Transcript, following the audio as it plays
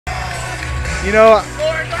You know,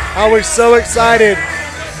 I was so excited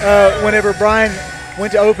whenever Brian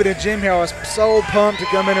went to open a gym here. I was so pumped to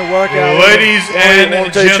come in and work out. Ladies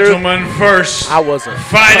and gentlemen, first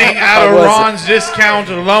fighting out of Ron's Discount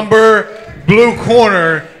Lumber blue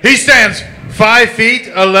corner. He stands 5 feet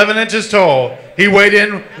 11 inches tall. He weighed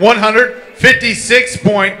in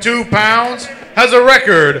 156.2 pounds. Has a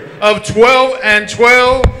record of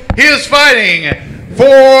 12-12. He is fighting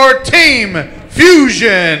for Team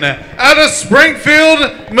Fusion out of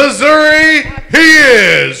Springfield, Missouri. He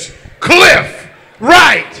is Cliff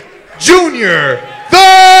Wright Jr.,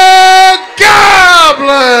 the Goblin.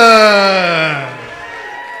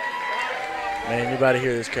 Man, you about to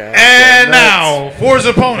hear this crowd. And now for his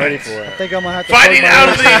opponent, I think I'm gonna have to fighting out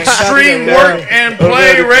of the Extreme Work and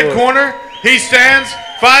Play red corner. He stands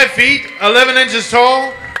 5 feet 11 inches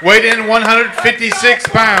tall, weighed in 156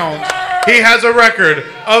 pounds. He has a record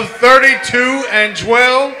of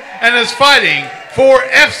 32-12 and is fighting for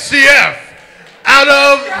FCF out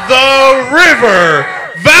of the River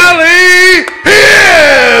Valley. He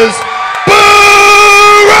is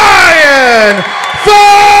Brian Foster.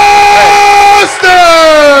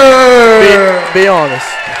 Be honest.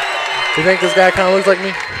 Do you think this guy kind of looks like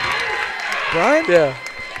me? Brian? Yeah.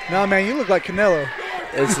 No, man, you look like Canelo.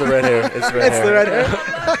 It's the red hair. It's the red hair. The red hair.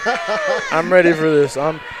 I'm ready for this.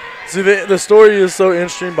 See, the story is so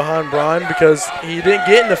interesting behind Brian because he didn't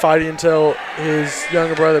get into fighting until his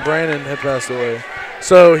younger brother Brandon had passed away.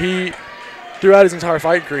 So he, throughout his entire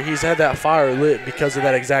fight career, he's had that fire lit because of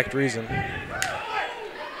that exact reason.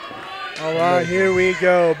 All right, here we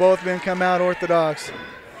go. Both men come out orthodox.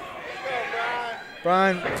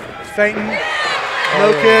 Brian feinting,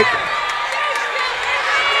 low kick.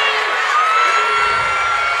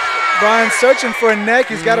 Brian's searching for a neck.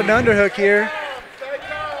 He's got an underhook here.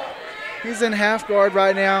 He's in half guard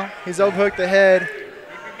right now. He's overhooked the head.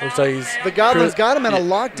 Looks like he's the Goblin's got him in a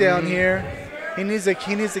lockdown here. He needs to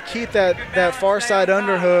keep that far side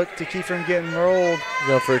underhook to keep from getting rolled.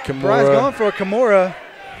 Going for a Kimura. Brian's going for a Kimura,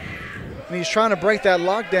 and he's trying to break that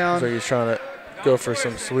lockdown. So he's trying to go for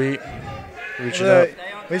some sweep, reaching up.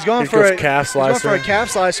 He's going for a calf slicer. He's going for a calf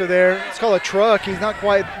slicer there. It's called a truck. He's not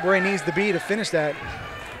quite where he needs to be to finish that.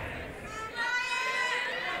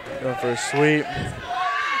 Going for a sweep.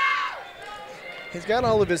 He's got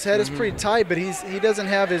all of his head. It's pretty tight, but he doesn't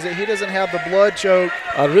have the blood choke.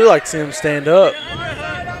 I'd really like to see him stand up.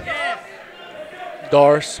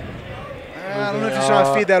 Darce. I don't know if he's trying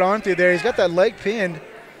to feed that arm through there. He's got that leg pinned.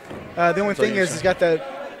 The only thing is he's got that.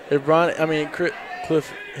 If Brian, I mean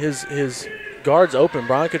Cliff, his guard's open.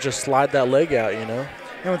 Brian could just slide that leg out, you know.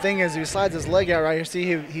 The only thing is he slides his leg out right here.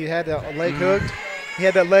 See, he had that leg hooked. He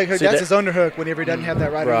had that leg hooked. That's his underhook whenever he doesn't have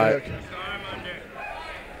that right underhook.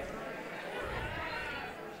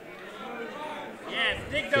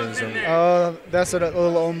 That's a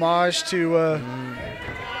little homage to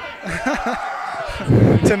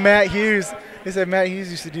to Matt Hughes. He said Matt Hughes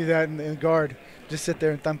used to do that in guard. Just sit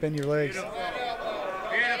there and thump in your legs. Beautiful.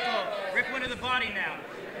 Rip one to the body now.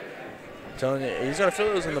 I'm telling you, he's gonna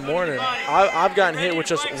feel those in the morning. I've gotten hit with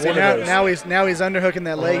just one of those. Now he's underhooking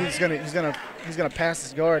that leg. He's gonna pass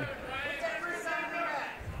his guard.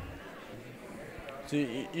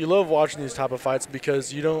 See, you love watching these type of fights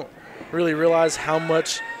because you don't really realize how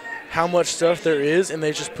much stuff there is, and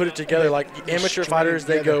they just put it together. Like amateur fighters,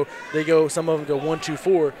 they go. Some of them go 1, 2,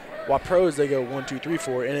 4. While pros, they go 1, 2, 3,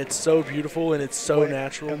 4, and it's so beautiful and it's so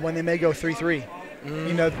natural. And when they may go 3-3,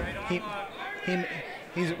 you know,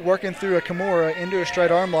 he's working through a Kimura into a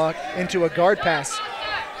straight arm lock into a guard pass.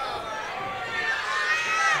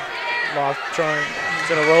 Lock, trying, he's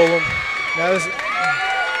gonna roll him. Now this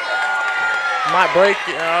might break.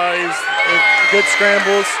 He's good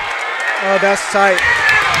scrambles. Oh, that's tight.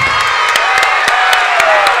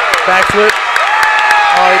 Backflip.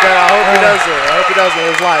 Oh, he does. I hope he does it. I hope he does it.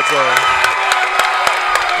 There's lights there.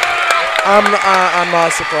 I'm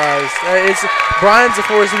not surprised. Brian's a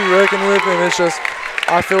force to be reckoned with, and it's just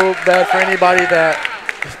I feel bad for anybody that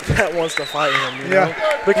wants to fight him. You know?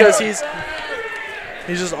 Because he's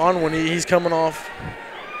just on one. He's coming off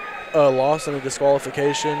a loss and a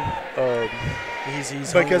disqualification. He's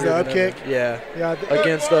because of the up kick. Yeah.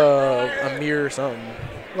 Against Amir or something.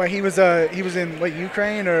 Well, he was in what,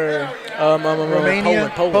 Ukraine or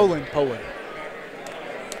Romania? Poland.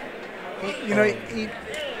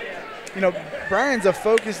 You know, Brian's a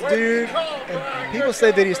focused dude, and people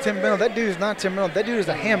say that he's temperamental. That dude is not temperamental. That dude is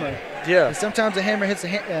a hammer. Yeah. And sometimes a hammer hits a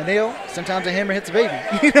nail. Sometimes a hammer hits a baby.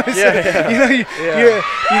 You know, he's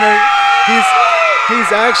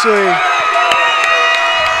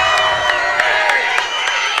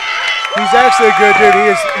actually a good dude.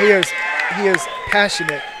 He is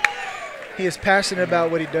passionate. he is passionate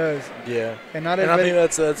about what he does. Yeah. And not I everybody,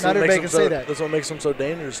 think that's not what everybody makes can him say that. That's what makes him so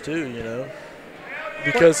dangerous too, you know.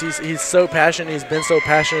 Because he's so passionate, he's been so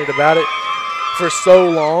passionate about it for so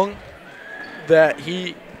long that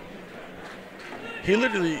he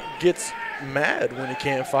literally gets mad when he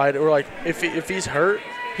can't fight, or like if he's hurt,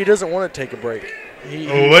 he doesn't want to take a break. He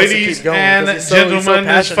Ladies and gentlemen,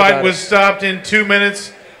 this fight was it. stopped in 2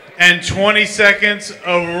 minutes and 20 seconds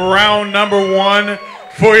of round number 1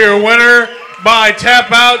 for your winner by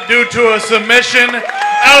tap out due to a submission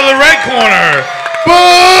out of the red corner,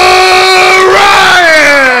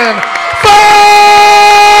 Ryan.